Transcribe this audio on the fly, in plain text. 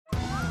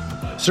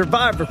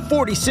Survivor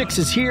 46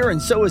 is here, and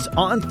so is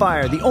On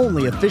Fire, the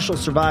only official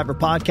Survivor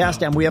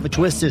podcast, and we have a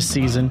twist this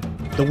season.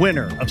 The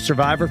winner of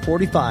Survivor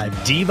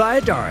 45, Dee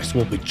Valladares,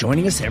 will be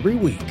joining us every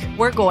week.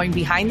 We're going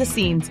behind the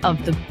scenes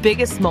of the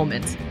biggest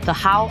moments, the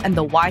how and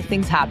the why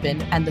things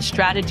happen, and the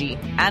strategy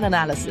and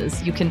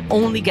analysis you can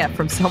only get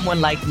from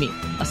someone like me,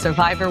 a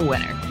Survivor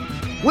winner.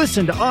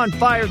 Listen to On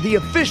Fire, the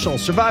official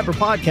Survivor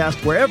podcast,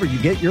 wherever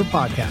you get your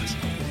podcast.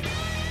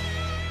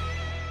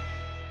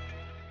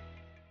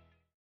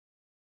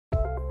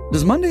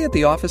 Does Monday at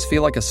the office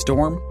feel like a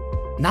storm?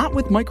 Not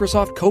with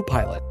Microsoft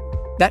Copilot.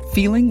 That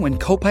feeling when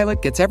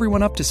Copilot gets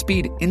everyone up to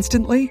speed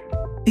instantly?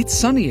 It's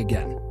sunny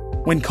again.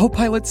 When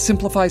Copilot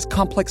simplifies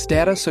complex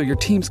data so your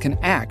teams can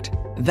act,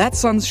 that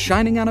sun's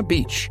shining on a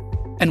beach.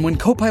 And when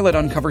Copilot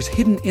uncovers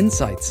hidden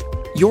insights,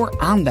 you're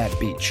on that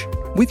beach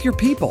with your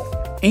people,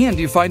 and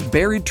you find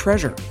buried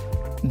treasure.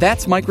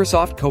 That's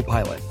Microsoft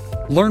Copilot.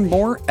 Learn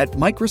more at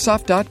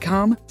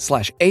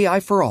Microsoft.com/AI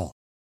for all.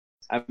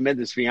 I met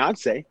this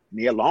fiance,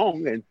 Nia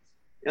Long, and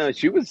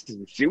she was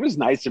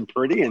nice and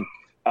pretty, and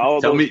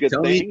all those good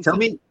things. Tell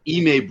me,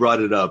 Ime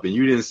brought it up, and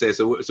you didn't say.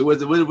 So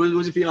where's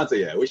your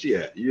fiance at? Where's she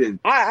at? You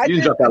didn't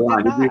drop that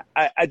line, did you?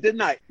 I did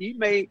not.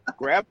 Ime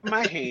grabbed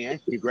my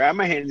hand. He grabbed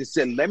my hand and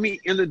said, "Let me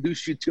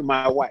introduce you to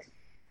my wife."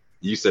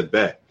 You said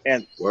bet.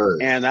 And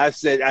word. And I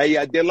said,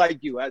 I did like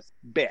you. I said,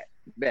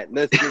 bet.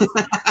 Let's do it.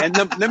 And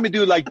let me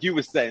do like you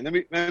were saying. Let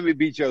me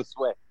beat your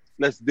sweat.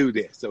 Let's do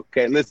this,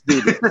 okay? Let's do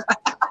this.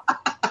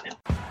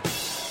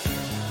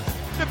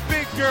 The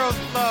big girls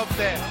love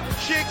that.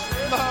 Chicks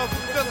love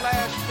the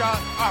last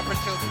shot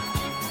opportunity.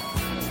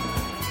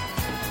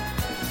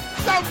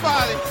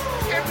 Somebody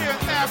give me a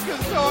napkin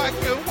so I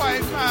can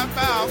wipe my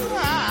mouth.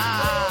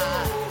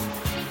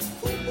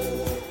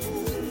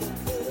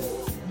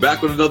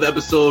 Back with another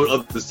episode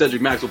of the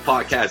Cedric Maxwell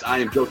podcast. I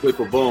am Joe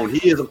Pavone.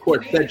 He is, of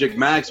course, Cedric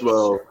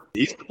Maxwell.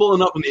 He's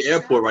pulling up from the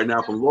airport right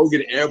now, from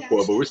Logan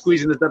Airport, but we're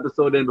squeezing this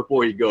episode in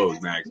before he goes,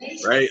 Max.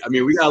 Right? I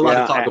mean, we got a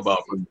lot to talk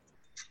about.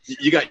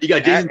 You got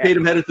Jason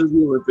Tatum headed to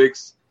the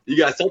Olympics. You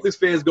got Celtics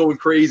fans going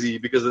crazy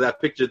because of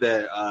that picture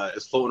that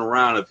is floating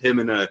around of him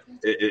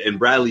and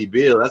Bradley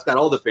Beal. That's got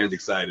all the fans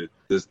excited.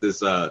 This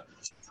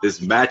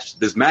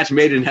match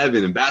made in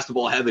heaven, in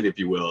basketball heaven, if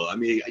you will. I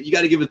mean, you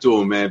got to give it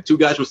to him, man. Two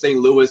guys from St.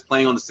 Louis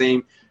playing on the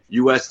same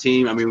U.S.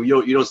 team. I mean,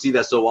 you don't see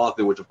that so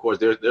often, which, of course,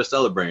 they're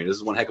celebrating. This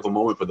is one heck of a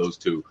moment for those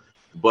two.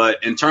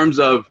 But in terms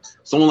of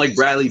someone like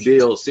Bradley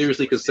Beal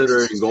seriously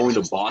considering going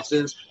to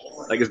Boston,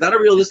 like, is that a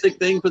realistic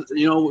thing?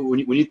 You know,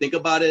 when you think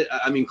about it,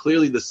 I mean,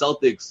 clearly the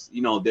Celtics,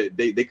 you know,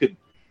 they could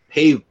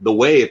pave the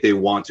way if they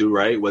want to,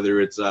 right? Whether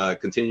it's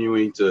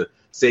continuing to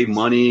save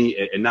money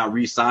and not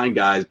re-sign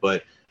guys.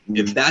 But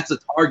if that's a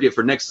target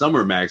for next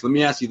summer, Max, let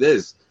me ask you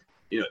this.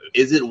 You know,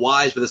 is it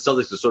wise for the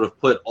Celtics to sort of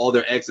put all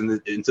their eggs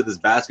into this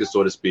basket,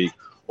 so to speak?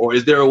 Or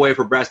is there a way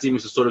for Brad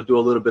Stevens to sort of do a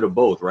little bit of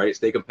both, right?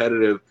 Stay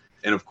competitive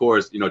and, of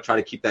course, you know, try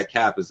to keep that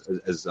cap as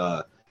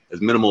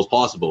minimal as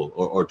possible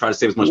or try to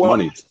save as much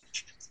money?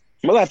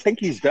 Well, I think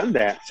he's done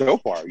that so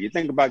far. You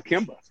think about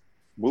Kemba,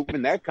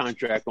 moving that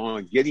contract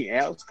on, getting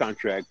Al's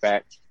contract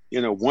back. You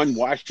know, one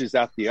washes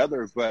out the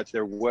other, but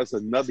there was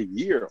another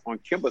year on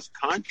Kemba's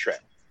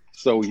contract.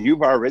 So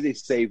you've already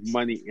saved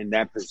money in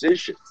that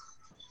position.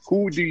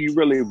 Who do you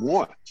really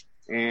want?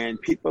 And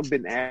people have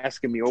been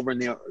asking me over,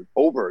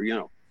 you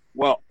know,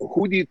 well,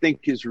 who do you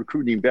think is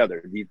recruiting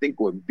better? Do you think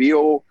with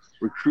Beal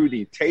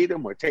recruiting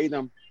Tatum or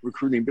Tatum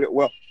recruiting Beal?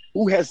 Well,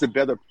 who has the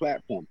better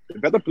platform? The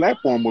better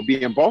platform will be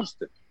in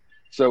Boston.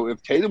 So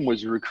if Tatum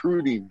was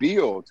recruiting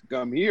Beal to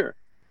come here,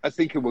 I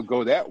think it would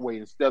go that way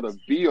instead of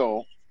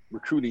Beal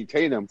recruiting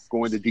Tatum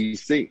going to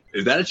D.C.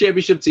 Is that a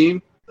championship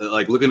team?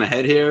 Like, looking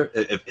ahead here,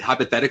 if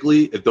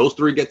hypothetically, if those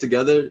three get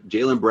together,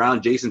 Jaylen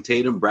Brown, Jason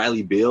Tatum,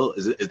 Bradley Beal,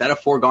 is that a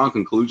foregone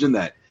conclusion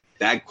that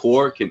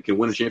core can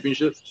win a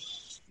championship?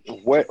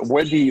 What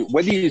do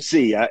you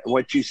see?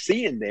 What you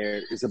see in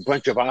there is a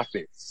bunch of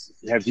offense.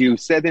 Have you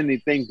said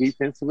anything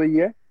defensively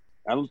yet?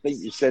 I don't think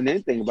you said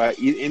anything about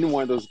any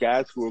one of those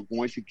guys who are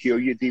going to kill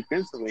you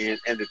defensively. And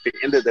at the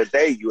end of the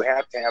day, you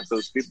have to have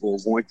those people who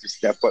are going to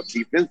step up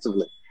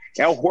defensively.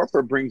 Al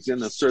Horford brings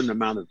in a certain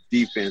amount of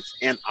defense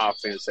and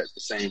offense at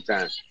the same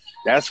time.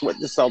 That's what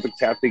the Celtics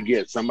have to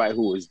get, somebody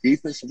who is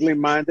defensively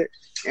minded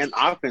and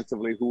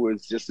offensively who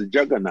is just a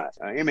juggernaut.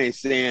 I mean,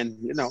 saying,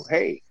 you know,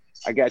 hey,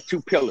 I got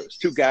two pillars,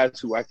 two guys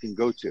who I can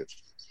go to.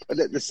 But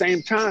at the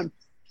same time,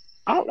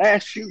 I'll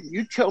ask you,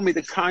 you tell me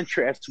the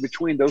contrast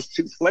between those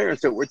two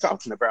players that we're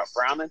talking about,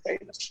 Brown and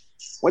Tatum.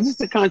 What is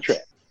the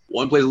contrast?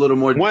 One plays a little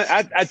more. One,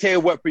 I tell you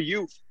what, for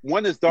you,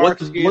 one is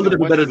dark-skinned and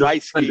one is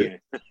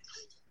light-skinned.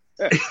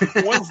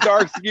 One's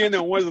dark-skinned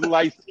and one's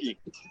light-skinned.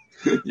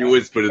 You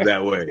always put it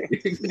that way.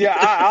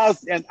 Yeah,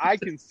 I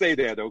can say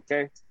that,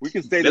 okay? We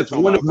can say this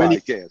on our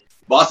podcast.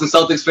 Boston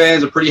Celtics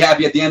fans are pretty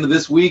happy at the end of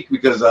this week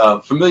because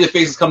familiar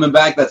faces coming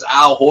back. That's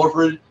Al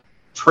Horford,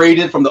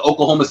 traded from the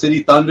Oklahoma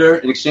City Thunder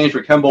in exchange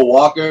for Kemba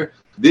Walker.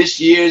 This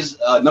year's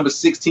number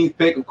 16th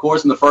pick, of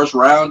course, in the first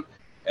round.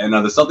 And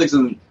the Celtics,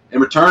 in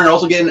return, are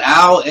also getting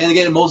Al and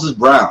getting Moses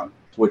Brown.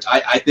 which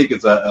I think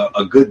is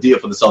a good deal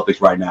for the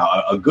Celtics right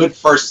now. A good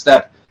first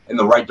step in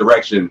the right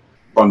direction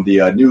from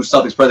the new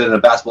Celtics president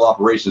of basketball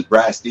operations,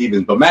 Brad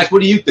Stevens. But Max,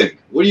 what do you think?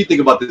 What do you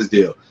think about this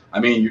deal? I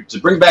mean, to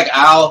bring back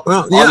Al,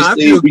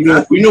 obviously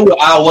we knew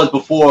what Al was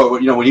before,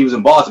 when he was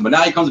in Boston, but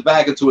now he comes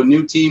back into a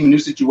new team, a new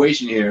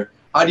situation here.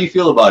 How do you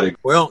feel about it?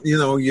 Well,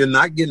 you're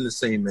not getting the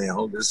same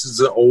Al. This is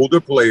an older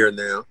player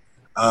now,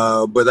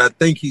 but I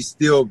think he's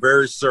still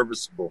very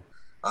serviceable.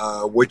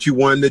 What you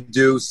wanted to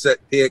do, set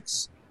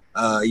picks,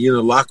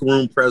 locker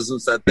room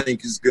presence, I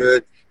think is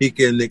good. He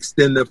can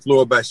extend the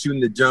floor by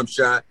shooting the jump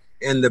shot.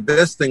 And the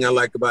best thing I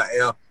like about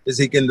Al is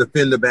he can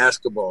defend the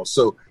basketball.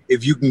 So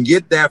if you can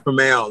get that from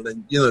Al,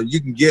 then,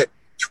 you can get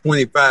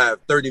 25,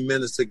 30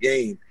 minutes a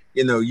game,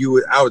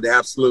 I would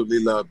absolutely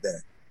love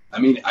that. I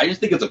mean, I just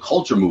think it's a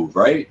culture move,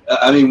 right?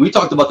 I mean, we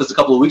talked about this a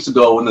couple of weeks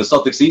ago when the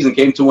Celtics season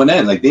came to an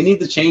end. Like, they need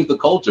to change the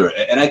culture.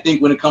 And I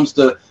think when it comes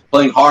to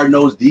playing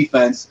hard-nosed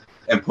defense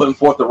and putting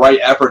forth the right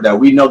effort that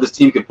we know this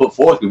team can put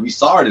forth, because we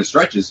saw it in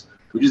stretches,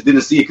 we just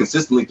didn't see it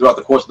consistently throughout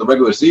the course of the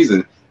regular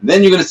season.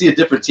 Then you're going to see a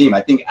different team.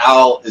 I think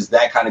Al is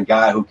that kind of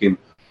guy who can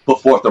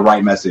put forth the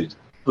right message,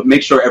 but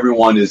make sure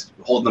everyone is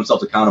holding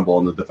themselves accountable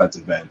in the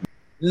defensive end.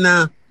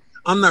 Nah,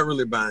 I'm not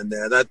really buying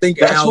that. I think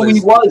that's who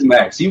he was,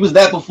 Max. He was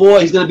that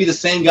before. He's going to be the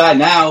same guy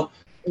now.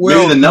 Well,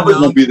 maybe the numbers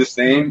won't be the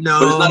same,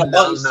 but it's not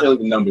about necessarily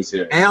the numbers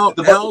here. Al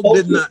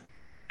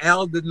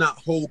did not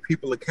hold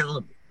people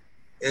accountable.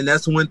 And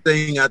that's one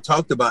thing I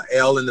talked about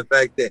Al, and the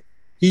fact that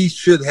he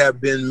should have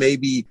been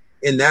maybe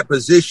in that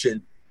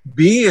position,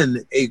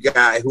 being a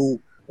guy who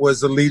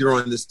was a leader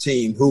on this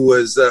team, who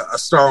was a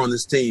star on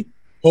this team,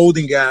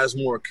 holding guys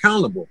more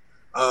accountable.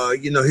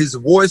 His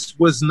voice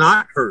was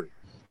not heard.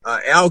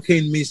 Al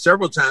came to me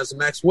several times,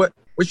 Max, what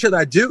should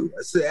I do?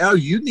 I said, Al,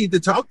 you need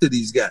to talk to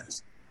these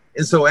guys.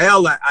 And so,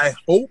 Al, I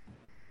hope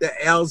that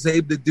Al's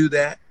able to do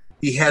that.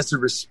 He has the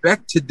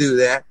respect to do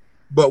that.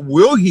 But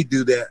will he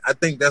do that? I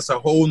think that's a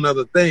whole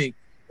nother thing.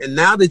 And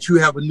now that you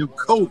have a new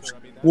coach,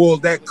 will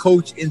that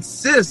coach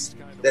insist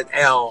that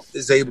Al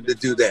is able to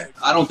do that?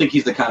 I don't think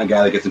he's the kind of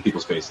guy that gets in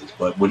people's faces.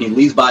 But when he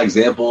leads by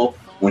example,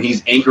 when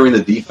he's anchoring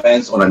the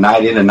defense on a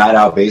night in and night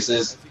out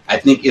basis, I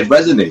think it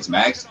resonates,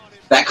 Max.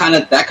 That kind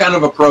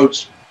of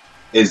approach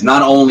is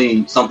not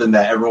only something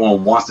that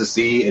everyone wants to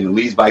see and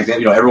leads by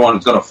example, everyone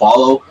is going to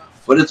follow,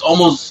 but it's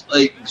almost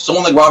like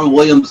someone like Robert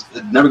Williams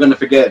is never going to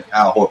forget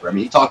Al Horford. I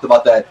mean, he talked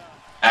about that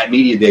at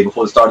media day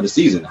before the start of the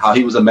season, how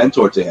he was a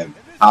mentor to him,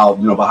 how,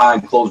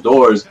 behind closed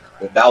doors,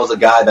 that was a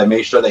guy that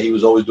made sure that he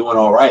was always doing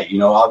all right.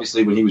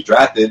 Obviously when he was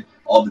drafted,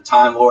 all the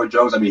time, Lord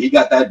Jones, I mean, he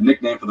got that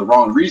nickname for the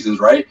wrong reasons,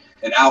 right?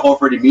 And Al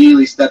Horford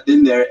immediately stepped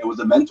in there and was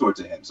a mentor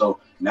to him. So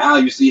now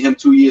you see him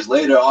 2 years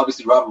later.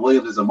 Obviously, Robert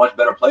Williams is a much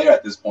better player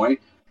at this point,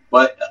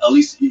 but at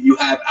least you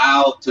have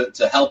Al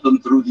to help him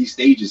through these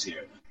stages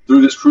here,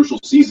 through this crucial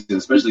season,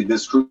 especially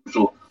this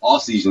crucial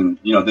offseason,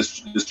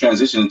 this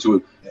transition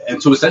into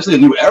essentially a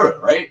new era,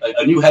 right?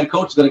 A new head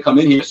coach is going to come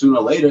in here sooner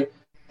or later.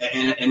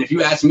 And if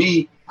you ask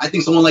me, I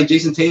think someone like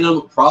Jason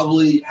Tatum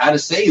probably had a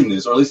say in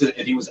this, or at least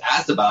if he was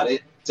asked about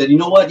it, said, you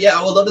know what? Yeah,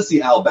 I would love to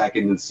see Al back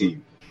in the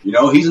team.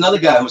 He's another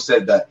guy who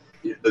said that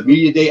the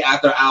media day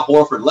after Al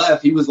Horford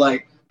left, he was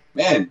like,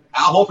 man,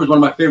 Al Horford's one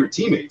of my favorite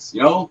teammates.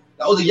 That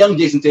was a young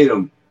Jason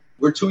Tatum.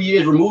 We're 2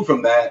 years removed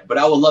from that, but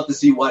I would love to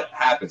see what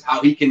happens,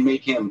 how he can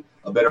make him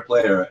a better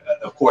player,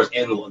 of course,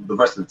 and the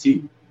rest of the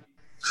team.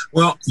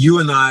 Well, you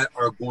and I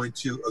are going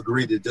to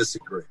agree to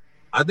disagree.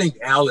 I think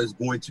Al is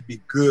going to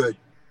be good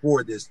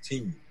for this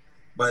team.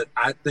 But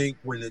I think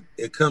when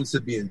it comes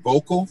to being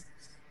vocal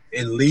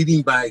and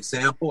leading by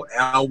example,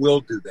 Al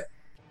will do that.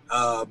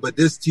 But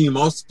this team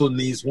also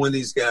needs one of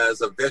these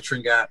guys, a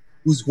veteran guy,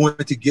 who's going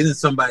to get in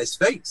somebody's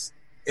face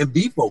and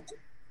be vocal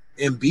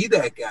and be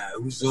that guy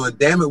who's going,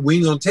 damn it, we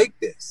ain't going to take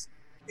this.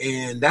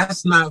 And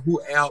that's not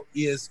who Al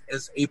is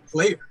as a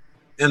player.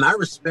 And I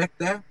respect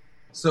that.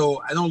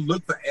 So I don't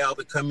look for Al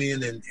to come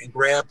in and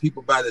grab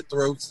people by the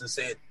throats and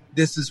say,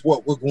 this is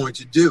what we're going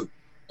to do.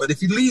 But if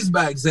he leads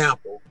by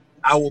example,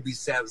 I will be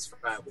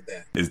satisfied with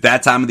that. It's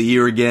that time of the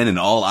year again, and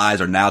all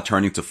eyes are now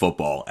turning to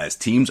football as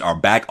teams are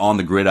back on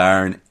the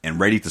gridiron and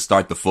ready to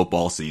start the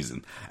football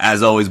season.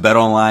 As always,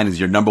 BetOnline is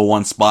your number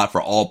one spot for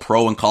all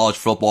pro and college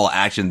football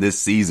action this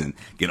season.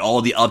 Get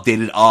all the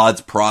updated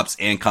odds, props,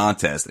 and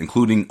contests,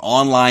 including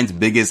online's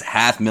biggest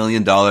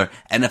 $500,000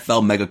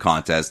 NFL mega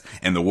contest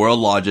and the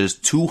world's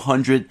largest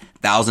 $200,000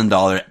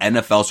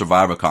 NFL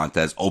Survivor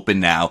contest open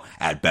now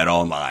at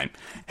BetOnline.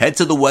 Head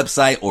to the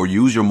website or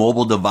use your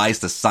mobile device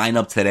to sign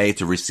up today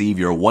to receive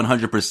your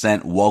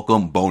 100%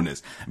 welcome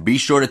bonus. Be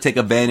sure to take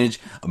advantage,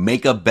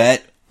 make a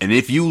bet, and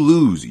if you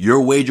lose, your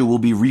wager will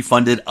be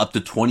refunded up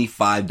to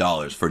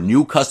 $25 for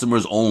new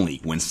customers only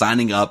when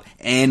signing up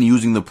and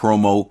using the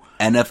promo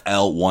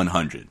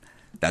NFL100.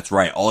 That's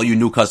right, all you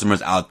new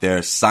customers out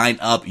there, sign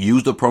up,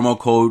 use the promo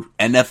code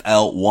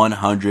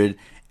NFL100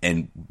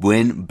 and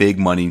win big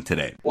money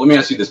today. Well, let me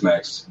ask you this,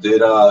 Max.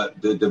 Did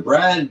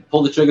Brad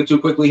pull the trigger too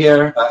quickly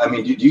here? I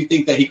mean, do you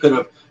think that he could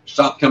have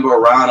shopped Kemba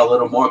around a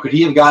little more? Could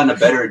he have gotten a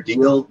better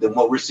deal than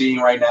what we're seeing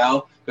right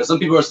now? Because some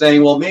people are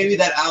saying, well, maybe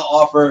that Al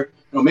offer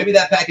maybe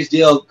that package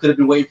deal could have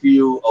been waiting for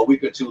you a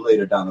week or two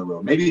later down the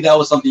road. Maybe that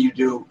was something you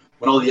do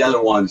when all the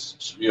other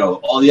ones,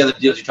 all the other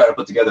deals you try to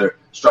put together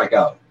strike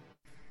out.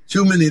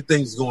 Too many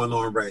things going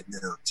on right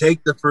now.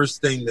 Take the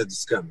first thing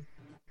that's coming.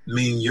 I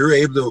mean, you're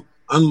able to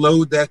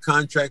unload that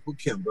contract with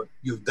Kemba.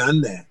 You've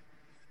done that.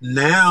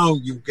 Now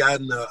you've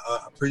gotten a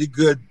pretty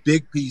good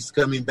big piece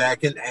coming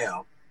back in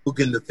Al, who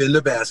can defend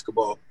the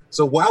basketball.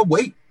 So why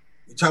wait?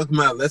 You're talking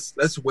about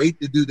let's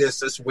wait to do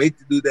this. Let's wait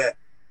to do that.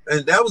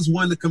 And that was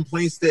one of the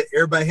complaints that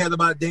everybody had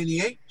about Danny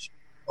Ainge.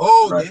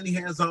 Right. Danny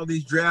has all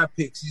these draft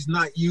picks. He's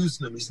not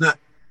using them. He's not.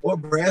 Well,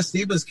 Brad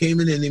Stevens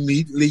came in and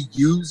immediately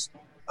used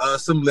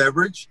some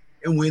leverage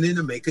and went in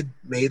and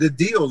made a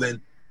deal. And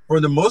for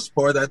the most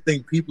part, I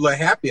think people are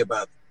happy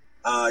about it.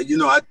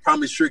 I'm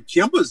probably sure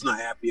Kemba's not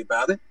happy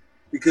about it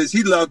because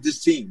he loved his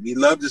team. He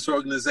loved this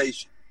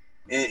organization.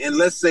 And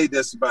let's say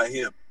this about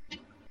him.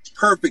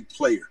 Perfect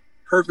player,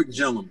 perfect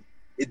gentleman.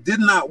 It did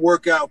not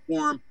work out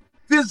for him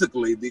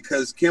physically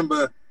because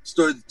Kemba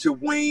started to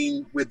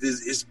wane with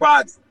his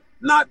body,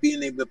 not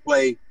being able to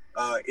play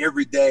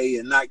every day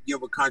and not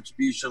give a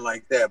contribution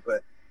like that.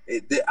 But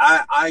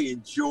I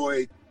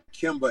enjoyed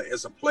Kemba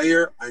as a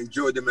player. I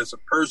enjoyed him as a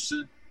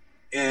person.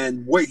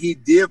 And what he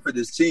did for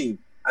this team,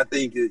 I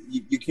think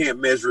you can't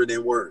measure it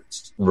in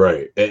words.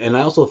 Right. And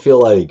I also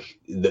feel like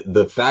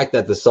the fact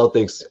that the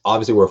Celtics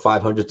obviously were a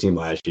 500 team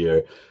last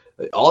year,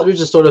 Aldridge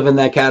is sort of in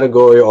that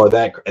category or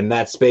in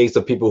that space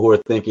of people who are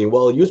thinking,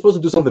 well, you're supposed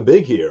to do something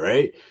big here,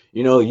 right?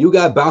 You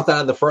got bounced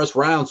out of the first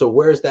round, so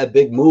where's that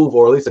big move,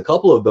 or at least a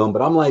couple of them?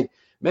 But I'm like,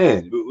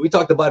 man, we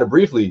talked about it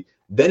briefly.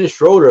 Dennis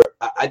Schroder,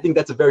 I think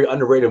that's a very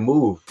underrated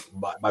move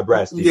by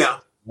Brad Stevens. Yeah.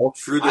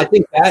 Schroder, I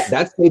think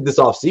that saved this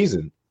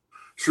offseason.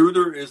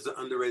 Schroder is the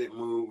underrated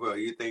move.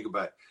 You think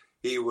about it,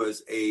 he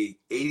was a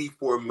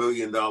 $84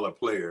 million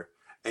player,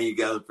 and you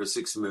got him for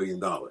 $6 million.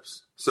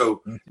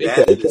 So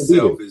that in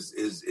itself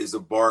is a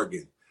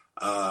bargain.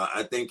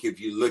 I think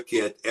if you look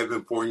at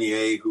Evan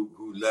Fournier,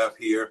 who left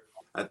here,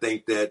 I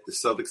think that the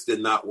Celtics did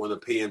not want to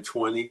pay him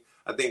 $20.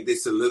 I think they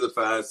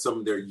solidified some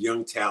of their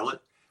young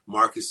talent.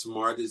 Marcus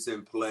Smart is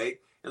in play.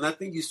 And I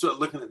think you start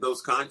looking at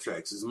those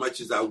contracts. As much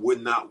as I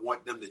would not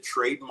want them to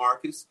trade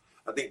Marcus,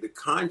 I think the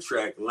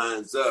contract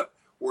lines up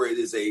where it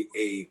is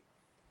a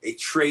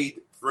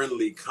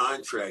trade-friendly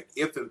contract.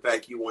 If, in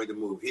fact, you want to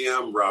move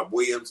him, Rob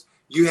Williams,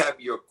 you have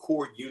your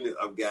core unit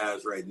of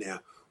guys right now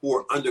who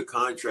are under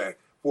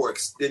contract for an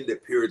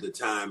extended period of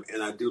time,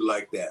 and I do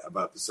like that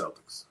about the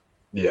Celtics.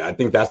 Yeah, I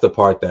think that's the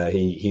part that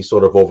he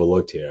sort of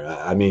overlooked here.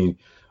 I mean,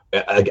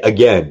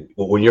 again,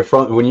 when you're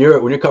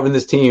covering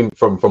this team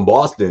from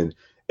Boston,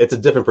 it's a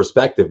different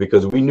perspective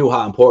because we knew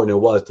how important it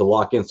was to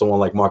lock in someone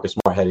like Marcus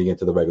Smart heading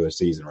into the regular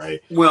season,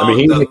 right? Well, I mean,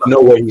 he needs to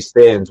know where he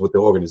stands with the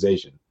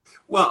organization.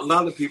 Well, a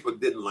lot of people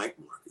didn't like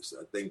Marcus.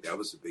 I think that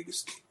was the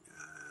biggest thing.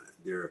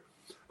 There are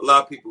a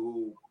lot of people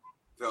who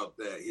felt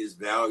that his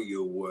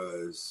value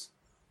was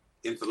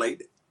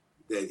inflated,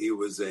 that he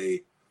was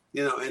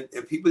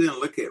and people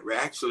didn't look at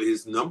actually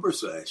his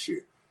numbers last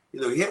year.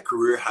 He had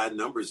career high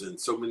numbers in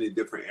so many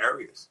different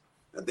areas.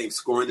 I think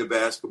scoring the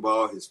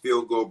basketball, his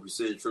field goal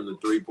percentage from the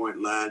three-point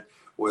line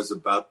was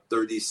about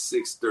 30,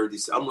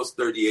 almost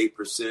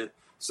 38%.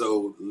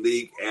 So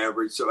league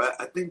average. So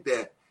I think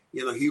that,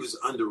 he was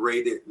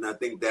underrated. And I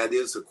think that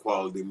is a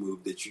quality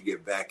move that you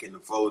get back in the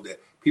fold that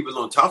people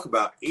don't talk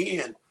about.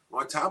 And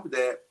on top of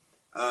that,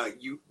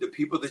 the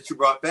people that you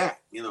brought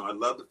back, I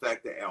love the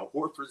fact that Al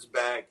Horford's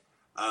back.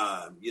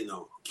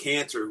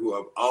 Cantor, who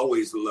I've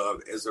always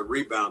loved as a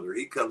rebounder,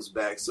 he comes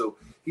back. So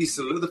he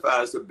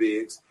solidifies the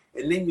bigs.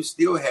 And then you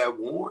still have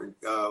Warren.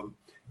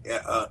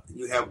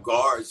 You have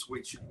guards,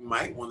 which you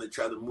might want to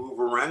try to move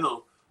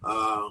around.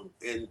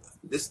 And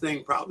this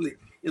thing probably,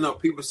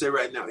 people say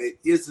right now, it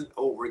isn't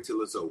over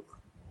until it's over.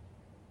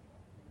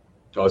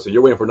 Oh, so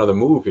you're waiting for another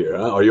move here,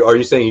 huh? Are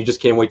you saying you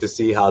just can't wait to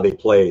see how they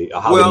play?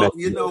 Do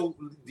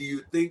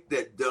you think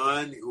that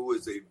Dunn, who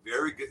is a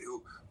very good,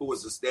 who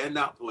was a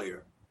standout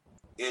player,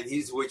 and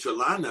he's with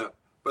your lineup,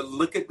 but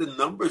look at the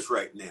numbers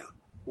right now.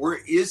 Where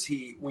is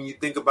he when you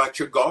think about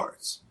your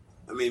guards?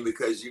 I mean,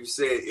 because you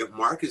said if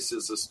Marcus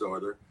is a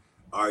starter,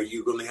 are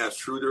you going to have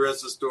Schroder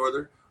as a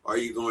starter? Are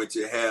you going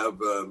to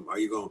have? Are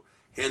you going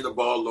to hand the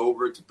ball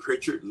over to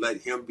Pritchard,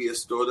 let him be a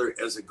starter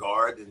as a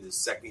guard in his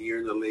second year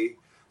in the league?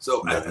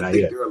 So I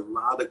think there are a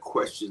lot of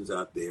questions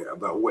out there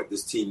about what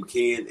this team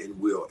can and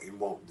will and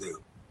won't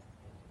do.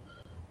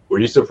 Were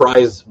you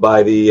surprised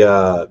by the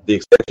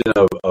extension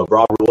of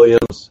Robert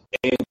Williams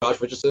and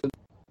Josh Richardson?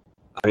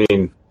 I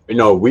mean,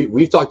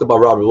 we've talked about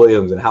Robert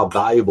Williams and how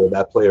valuable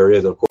that player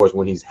is, of course,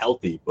 when he's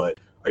healthy. But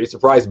are you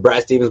surprised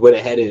Brad Stevens went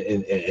ahead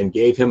and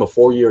gave him a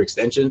 4-year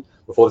extension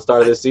before the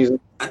start of this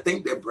season? I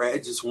think that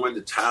Brad just wanted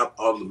to tie up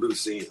all the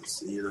loose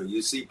ends.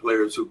 You see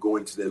players who go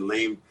into their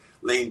lame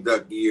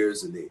duck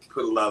years and they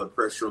put a lot of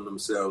pressure on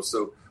themselves.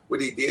 So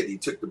what he did, he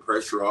took the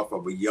pressure off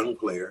of a young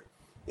player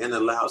and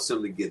allows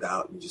him to get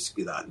out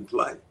and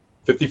play.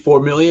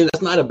 $54 million,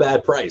 that's not a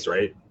bad price,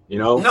 right?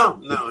 No.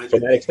 For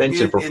that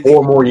extension for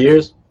 4 more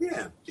years?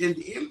 Yeah. In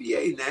the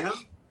NBA now,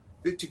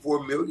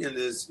 $54 million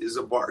is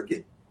a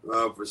bargain.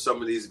 for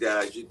some of these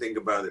guys. You think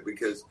about it,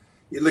 because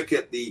you look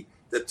at the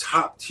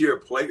top tier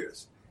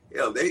players.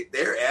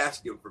 They're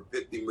asking for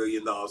 $50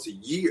 million a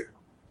year.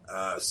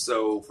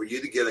 So for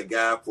you to get a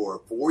guy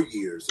for 4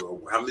 years or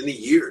how many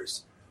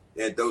years,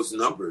 and those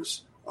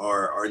numbers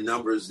are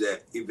numbers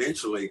that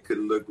eventually could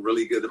look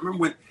really good. I remember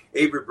when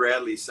Avery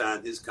Bradley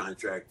signed his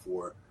contract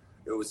for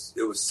it was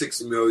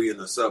 $6 million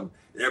or something,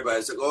 and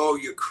everybody's like, "Oh,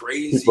 you're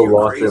crazy! People You're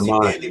lost crazy, their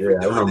mind. Danny, for Yeah,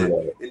 I doing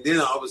remember that." that. And then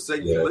all of a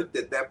sudden, you looked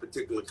at that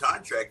particular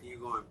contract and you're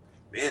going,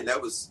 "Man,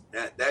 that was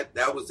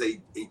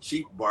a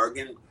cheap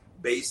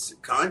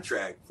bargain-based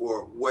contract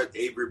for what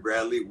Avery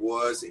Bradley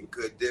was and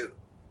could do."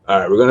 All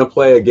right, we're gonna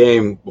play a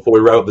game before we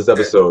wrap up this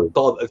episode.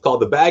 It's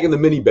called the bag and the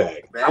mini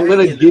bag. I'm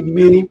gonna give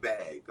you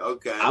bag.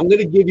 Okay. I'm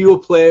gonna give you a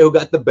player who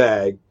got the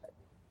bag,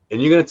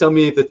 and you're gonna tell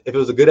me if it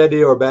was a good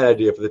idea or a bad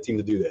idea for the team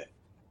to do that.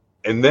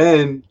 And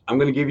then I'm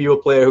gonna give you a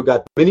player who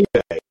got the mini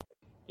bag, and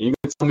you're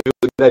gonna tell me if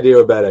it was a good idea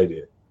or a bad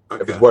idea.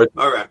 Okay. If it's worth it.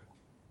 All right.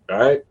 All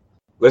right.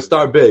 Let's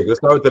start big. Let's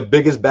start with the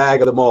biggest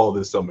bag of them all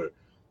this summer.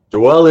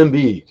 Joel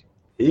Embiid.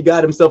 He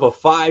got himself a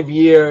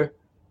 5-year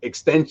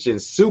extension,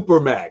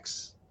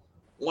 Supermax.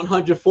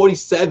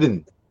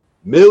 $147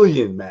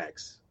 million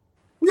max.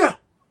 Yeah,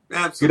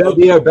 absolutely.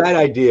 Good idea or bad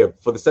idea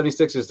for the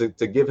 76ers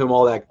to give him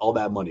all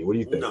that money? What do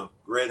you think? No,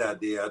 great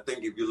idea. I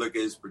think if you look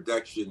at his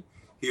production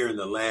here in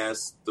the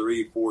last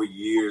 3-4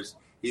 years,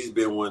 he's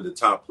been one of the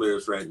top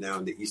players right now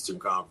in the Eastern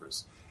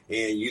Conference.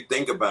 And you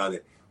think about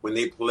it, when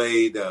they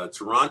played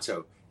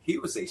Toronto, he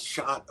was a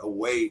shot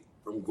away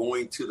from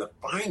going to the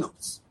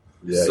finals.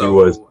 Yeah, so he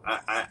was.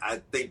 I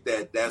think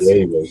that's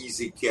an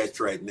easy catch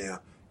right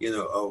now,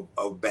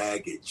 of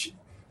baggage.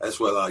 That's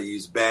what I'll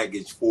use,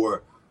 baggage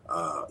for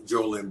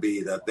Joel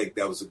Embiid. I think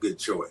that was a good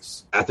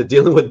choice. After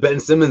dealing with Ben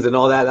Simmons and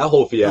all that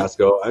whole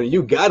fiasco, I mean,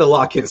 you got to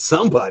lock in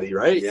somebody,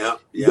 right? Yeah.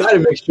 You got to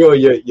make sure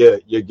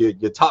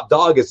your top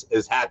dog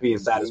is happy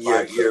and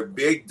satisfied. Your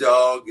big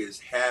dog is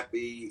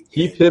happy.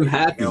 Keep him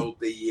happy.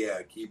 Healthy,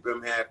 yeah. Keep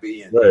him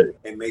happy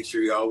and make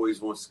sure he always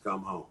wants to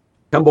come home.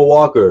 Kemba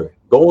Walker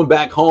going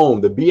back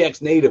home. The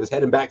BX native is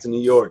heading back to New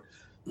York.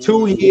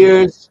 2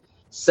 years,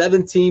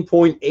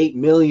 $17.8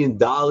 million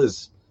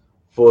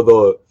for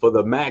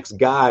the max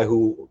guy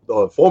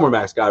former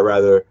max guy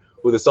rather,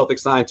 who the Celtics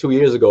signed 2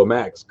 years ago.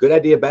 Max, good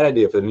idea, bad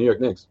idea for the New York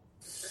Knicks?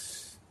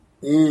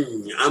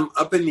 I'm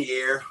up in the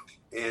air,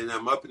 and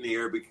I'm up in the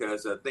air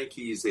because I think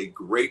he's a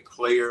great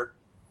player,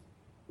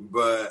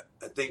 but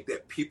I think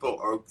that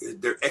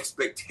their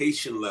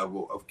expectation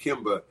level of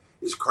Kemba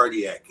is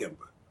cardiac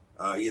Kemba.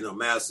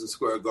 Madison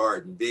Square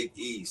Garden, Big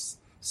East,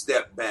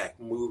 step back,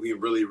 moving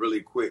really, really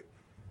quick.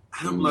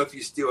 I don't know if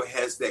he still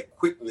has that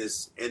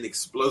quickness and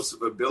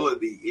explosive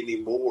ability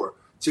anymore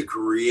to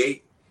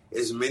create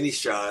as many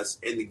shots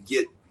and to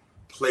get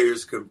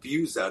players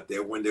confused out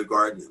there when they're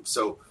guarding him.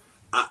 So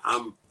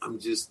I'm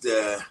just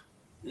I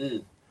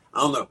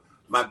don't know.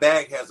 My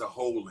bag has a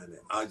hole in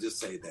it. I'll just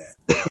say that.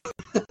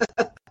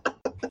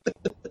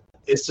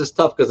 It's just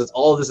tough because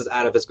all this is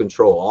out of his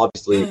control.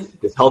 Obviously,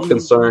 his health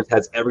concerns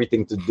has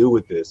everything to do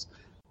with this.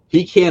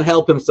 He can't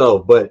help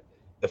himself. But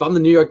if I'm the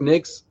New York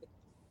Knicks,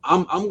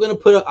 I'm gonna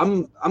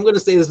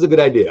say this is a good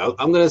idea.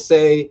 I'm gonna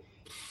say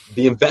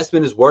the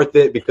investment is worth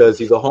it because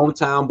he's a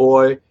hometown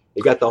boy.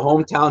 He got the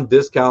hometown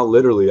discount.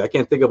 Literally, I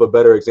can't think of a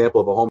better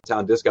example of a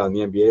hometown discount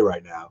in the NBA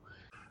right now.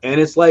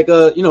 And it's like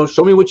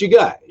show me what you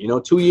got.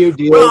 2-year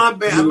deal. Well,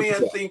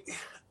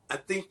 I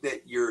think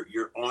that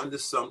you're onto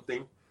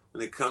something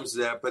when it comes to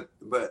that.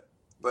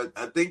 But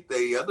I think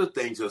the other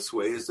thing,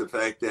 Josue, is the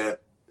fact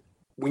that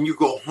when you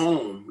go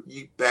home,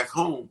 back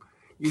home,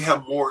 you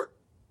have more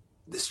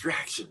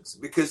distractions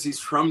because he's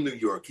from New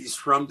York. He's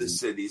from the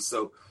city.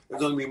 So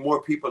there's going to be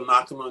more people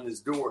knocking on his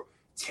door,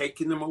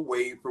 taking him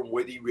away from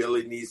what he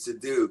really needs to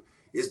do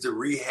is to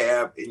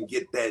rehab and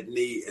get that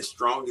knee as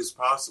strong as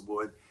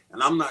possible.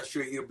 And I'm not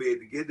sure he'll be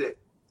able to get it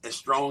as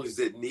strong as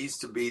it needs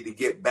to be to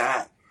get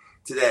back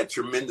to that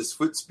tremendous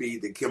foot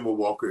speed that Kemba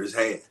Walker has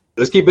had.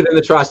 Let's keep it in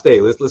the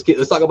tri-state.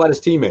 Let's talk about his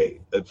teammate,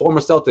 the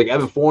former Celtic,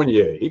 Evan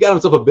Fournier. He got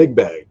himself a big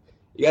bag.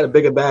 He got a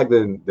bigger bag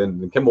than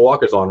Kemba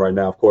Walker's on right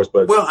now, of course.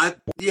 But I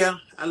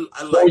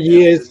like 4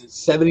 years,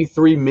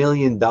 $73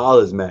 million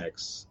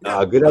max.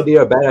 Good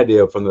idea or bad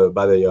idea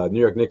by the New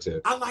York Knicks?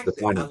 I like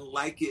that. I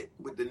like it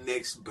with the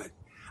Knicks, but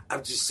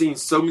I've just seen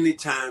so many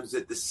times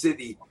that the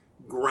city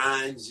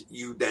grinds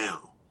you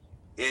down,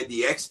 and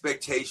the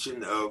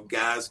expectation of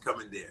guys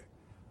coming there.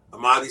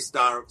 Amadi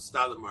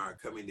Stoudemire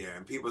coming there,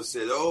 and people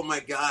said, "Oh my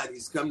God,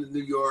 he's coming to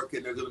New York,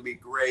 and they're going to be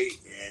great."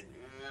 And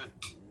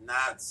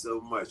not so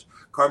much.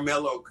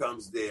 Carmelo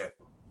comes there.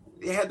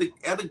 They had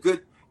a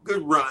good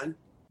run,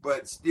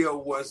 but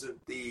still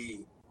wasn't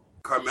the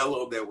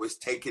Carmelo that was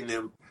taking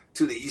them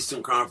to the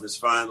Eastern Conference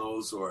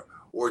Finals or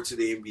to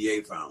the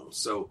NBA Finals.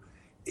 So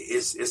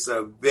it's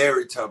a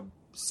very tough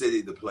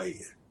city to play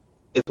in.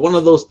 It's one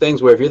of those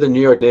things where if you're the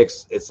New York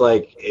Knicks, it's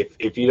like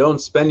if you don't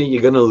spend it,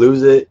 you're going to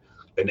lose it.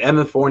 And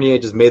Evan Fournier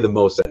just made the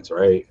most sense,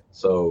 right?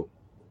 So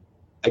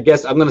I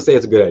guess I'm going to say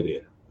it's a good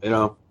idea,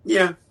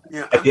 Yeah.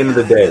 At the end of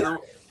the day.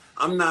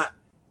 I'm not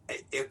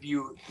if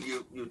you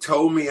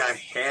told me I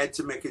had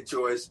to make a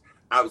choice,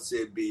 I would say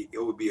it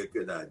would be a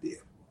good idea.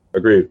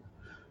 Agreed.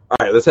 All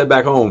right, let's head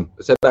back home.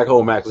 Max.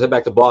 Let's head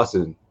back to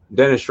Boston.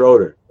 Dennis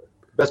Schroder,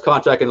 best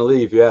contract in the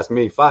league, if you ask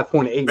me.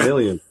 $5.8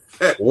 million,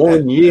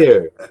 1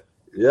 year.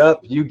 Yep,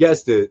 you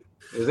guessed it.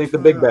 This ain't the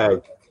big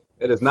bag.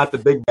 It is not the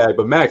big bag.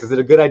 But Max, is it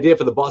a good idea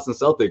for the Boston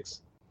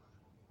Celtics?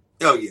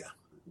 Oh yeah,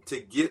 to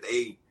get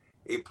a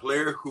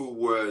player who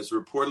was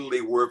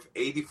reportedly worth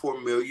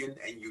 $84 million,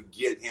 and you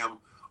get him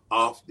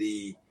off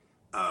the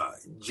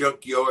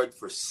junkyard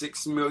for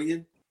 $6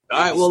 million. All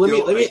right. Well,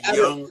 let me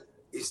add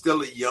he's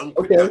still a young,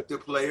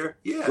 productive player.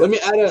 Yeah. Let me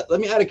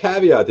add a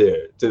caveat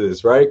there to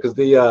this, right? Because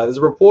there's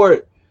a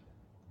report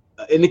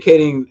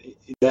indicating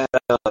that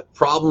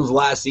problems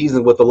last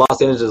season with the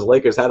Los Angeles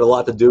Lakers had a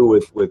lot to do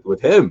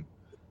with him.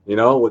 You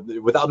know,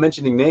 without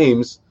mentioning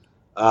names,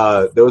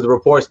 there was a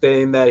report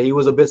stating that he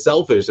was a bit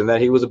selfish and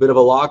that he was a bit of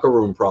a locker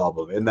room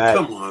problem. And that,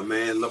 come on,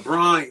 man,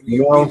 LeBron.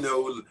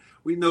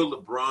 We know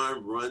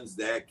LeBron runs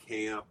that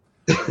camp.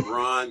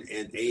 LeBron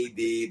and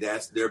AD,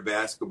 that's their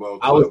basketball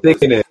club. I was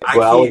thinking it. I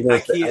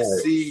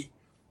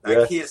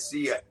can't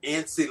see an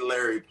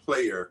ancillary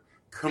player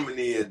coming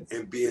in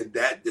and being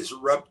that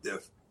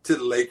disruptive to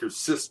the Lakers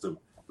system.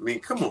 I mean,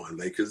 come on,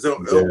 Lakers.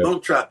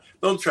 Don't try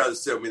to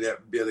sell me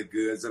that bill of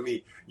goods. I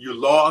mean, you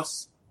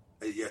lost,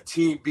 your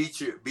team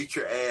beat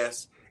your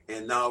ass,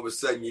 and now all of a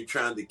sudden you're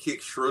trying to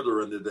kick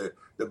Schroder under the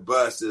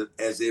bus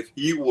as if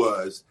he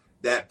was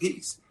that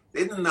piece.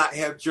 They did not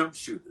have jump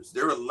shooters.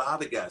 There were a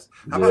lot of guys.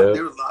 There were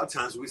a lot of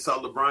times we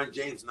saw LeBron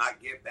James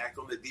not get back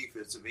on the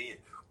defensive end.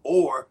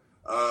 Or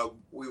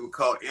we would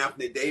call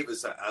Anthony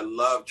Davis, I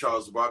love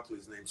Charles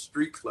Barkley's name,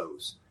 street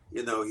clothes.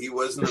 You know, he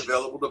wasn't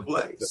available to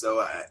play.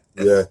 So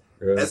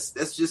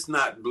that's just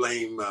not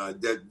blame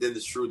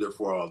Dennis Schroder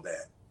for all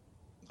that.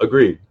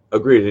 Agreed.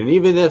 And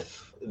even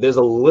if there's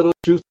a little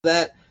truth to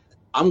that,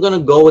 I'm going to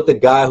go with the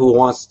guy who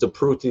wants to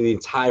prove to the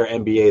entire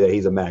NBA that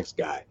he's a max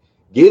guy.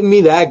 Give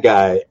me that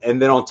guy. And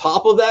then on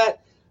top of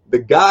that, the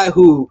guy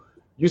who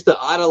used to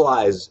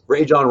idolize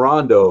Rajon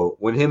Rondo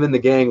when him and the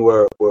gang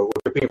were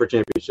competing for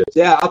championships.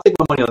 Yeah, I'll take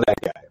my money on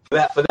that guy.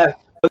 For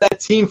that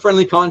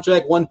team-friendly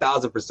contract,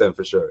 1,000%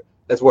 for sure.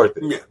 That's worth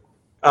it. Yeah.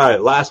 All right,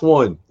 last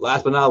one.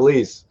 Last but not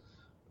least.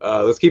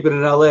 Let's keep it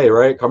in LA,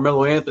 right?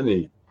 Carmelo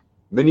Anthony,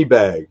 mini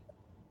bag.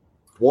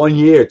 1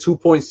 year,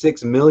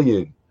 $2.6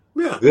 million.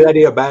 Yeah. Good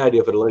idea, bad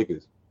idea for the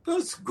Lakers?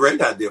 That's a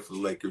great idea for the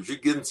Lakers. You're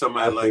getting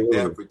somebody like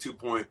that for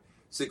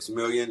 $2.6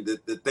 million.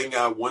 The thing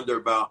I wonder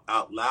about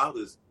out loud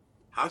is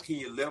how can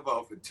you live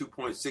off of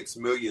 $2.6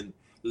 million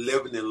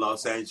living in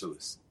Los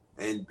Angeles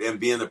and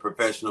being a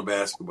professional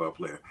basketball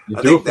player?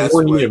 I think that's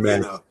what,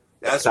 man.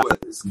 That's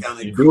what is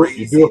kind of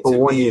crazy. You do it for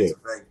 1 year.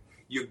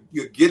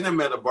 You're getting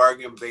them at a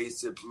bargain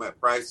based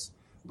price,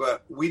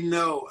 but we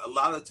know a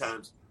lot of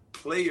times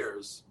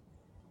players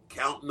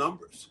count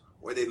numbers,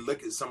 or they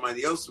look at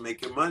somebody else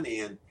making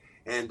money, and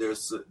there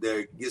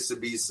gets to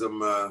be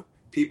some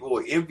people who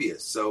are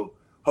envious. So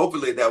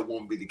hopefully that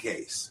won't be the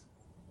case.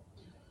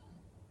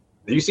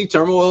 Do you see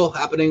turmoil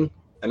happening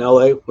in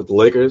LA with the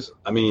Lakers?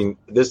 I mean,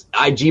 this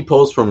IG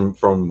post from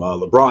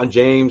LeBron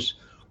James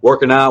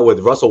working out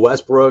with Russell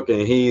Westbrook,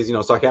 and he's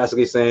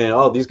sarcastically saying,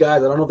 "Oh, these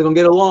guys, I don't know if they're gonna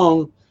get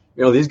along.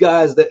 These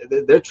guys,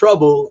 they're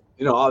trouble."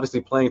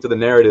 Obviously playing to the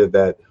narrative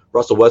that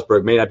Russell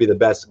Westbrook may not be the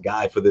best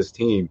guy for this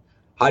team.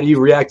 How do you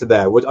react to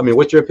that?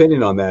 What's your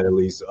opinion on that, at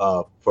least,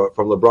 from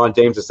LeBron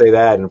James to say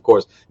that, and of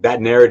course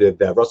that narrative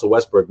that Russell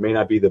Westbrook may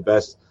not be the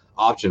best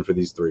option for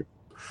these three?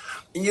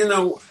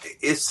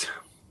 It's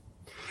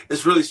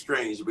really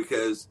strange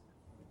because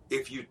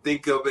if you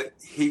think of it,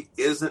 he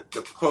isn't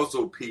the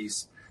puzzle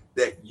piece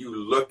that you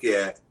look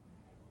at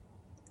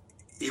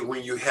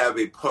when you have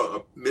a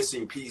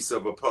missing piece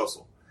of a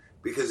puzzle,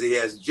 because he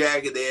has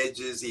jagged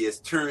edges, he has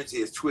turns, he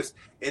has twists,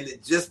 and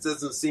it just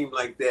doesn't seem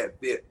like that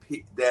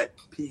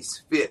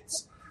piece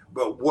fits.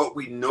 But what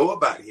we know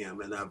about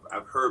him, and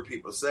I've heard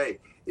people say,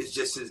 is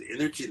just his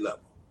energy level,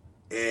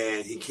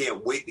 and he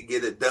can't wait to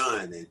get it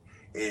done,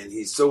 and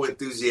he's so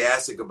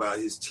enthusiastic about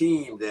his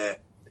team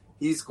that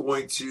he's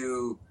going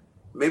to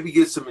maybe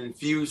get some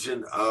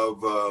infusion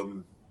of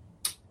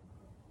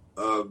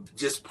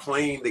just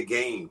playing the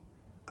game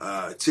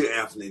to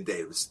Anthony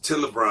Davis, to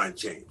LeBron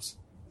James.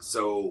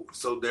 So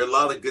there are a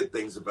lot of good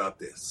things about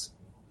this.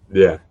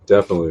 Yeah,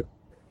 definitely.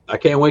 I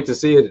can't wait to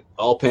see it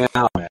all pan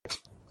out,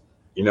 Max.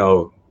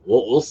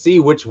 We'll see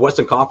which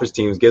Western Conference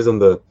teams gives them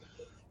the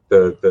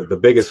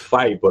biggest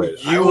fight, but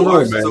I don't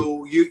know,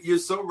 man. You're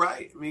so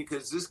right. I mean,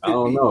 because this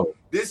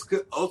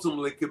could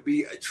ultimately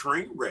be a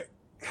train wreck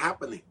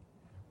happening.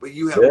 But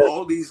you have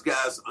all these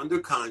guys under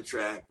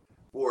contract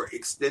for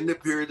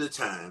extended period of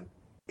time,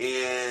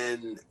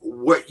 and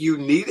what you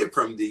needed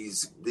from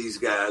these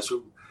guys,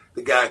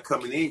 the guy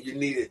coming in, you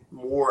needed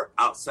more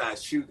outside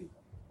shooting.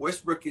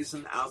 Westbrook is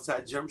an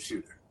outside jump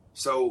shooter,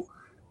 so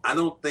I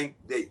don't think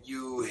that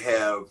you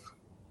have,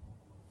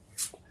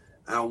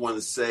 I don't want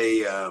to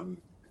say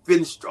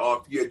finished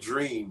off your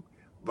dream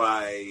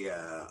by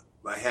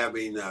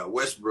having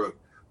Westbrook,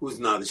 who's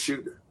not a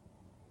shooter.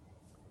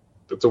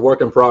 It's a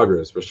work in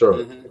progress for sure.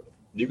 Mm-hmm.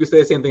 You could say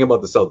the same thing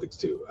about the Celtics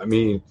too. I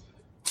mean,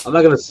 I'm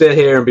not gonna sit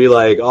here and be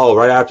like, oh,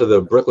 right after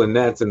the Brooklyn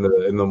Nets and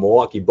the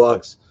Milwaukee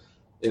Bucks,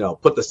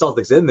 put the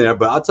Celtics in there.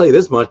 But I'll tell you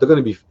this much: they're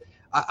gonna be.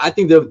 I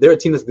think they're a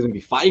team that's gonna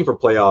be fighting for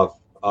playoff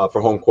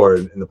for home court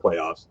in the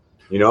playoffs.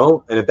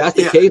 And if that's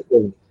the case,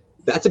 then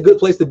that's a good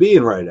place to be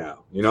in right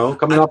now.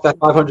 Coming off that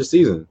 500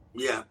 season.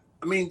 Yeah,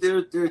 I mean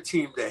they're a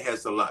team that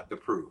has a lot to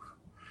prove,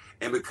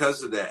 and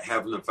because of that,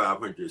 having a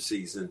 500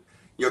 season.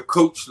 Your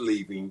coach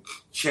leaving,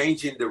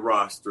 changing the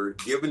roster,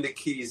 giving the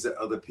keys to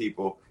other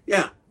people.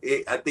 Yeah,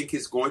 I think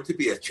it's going to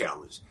be a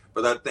challenge,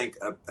 but I think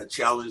a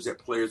challenge that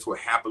players will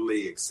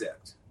happily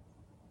accept.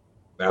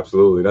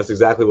 Absolutely. That's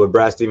exactly what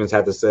Brad Stevens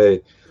had to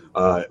say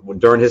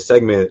during his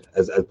segment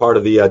as part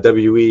of the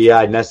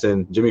WEEI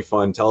Nesson Jimmy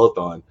Fund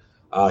Telethon.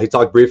 He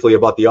talked briefly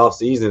about the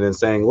offseason and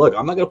saying, look,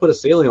 I'm not going to put a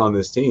ceiling on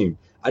this team.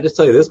 I just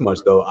tell you this much,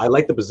 though. I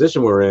like the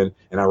position we're in,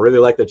 and I really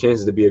like the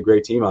chances to be a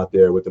great team out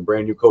there with a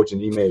brand new coach in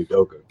Ime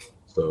Udoka.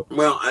 So,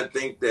 well, I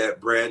think that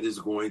Brad is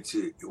going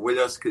to – what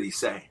else could he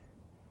say?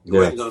 He Yeah.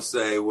 wasn't going to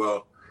say,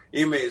 well,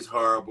 Ime is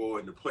horrible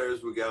and the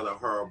players we got are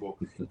horrible.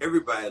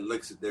 Everybody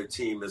looks at their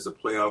team as a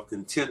playoff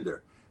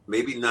contender.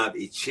 Maybe not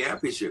a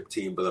championship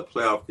team, but a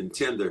playoff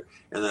contender.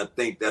 And I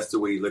think that's the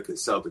way you look at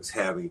Celtics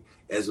having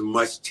as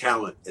much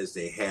talent as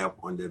they have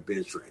on their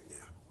bench right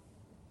now.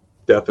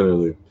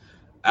 Definitely.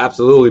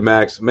 Absolutely,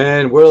 Max.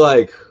 Man, we're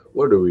like,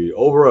 what are we?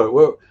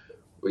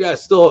 We got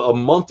still a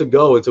month to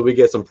go until we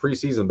get some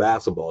preseason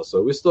basketball.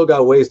 So we still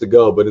got ways to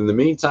go. But in the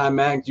meantime,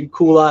 Max, you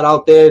cool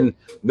out there in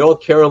North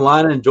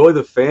Carolina. Enjoy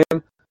the fam.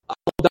 I'll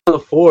hold down the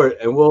fort,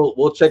 and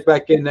we'll check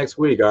back in next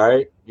week, all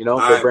right?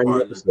 For a brand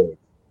new episode.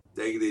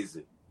 Take it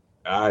easy.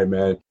 All right,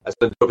 man. That's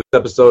the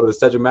episode of the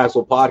Cedric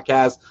Maxwell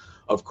Podcast.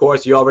 Of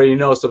course, you already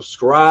know,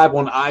 subscribe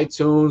on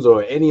iTunes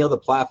or any other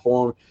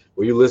platform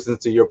where you listen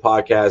to your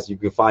podcast. You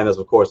can find us,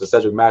 of course, the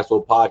Cedric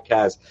Maxwell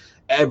Podcast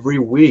every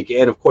week.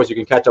 And, of course, you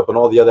can catch up on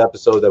all the other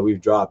episodes that we've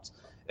dropped.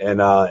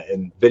 And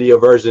in video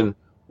version,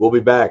 we'll be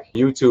back.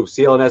 YouTube,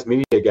 CLNS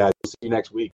Media, guys. We'll see you next week.